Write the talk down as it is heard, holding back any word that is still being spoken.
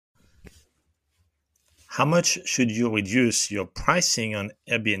How much should you reduce your pricing on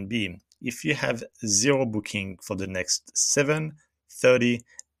Airbnb if you have zero booking for the next 7, 30,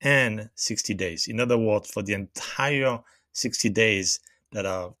 and 60 days? In other words, for the entire 60 days that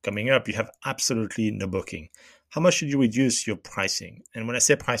are coming up, you have absolutely no booking. How much should you reduce your pricing? And when I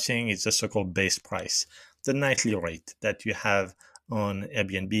say pricing, it's the so-called base price, the nightly rate that you have on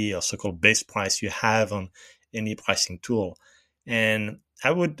Airbnb, or so-called base price you have on any pricing tool. And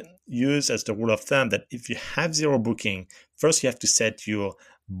I would use as the rule of thumb that if you have zero booking, first you have to set your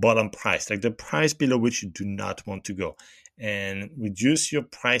bottom price, like the price below which you do not want to go, and reduce your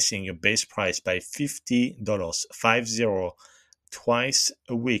pricing, your base price, by $50, 50, twice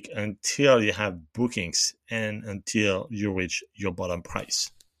a week until you have bookings and until you reach your bottom price.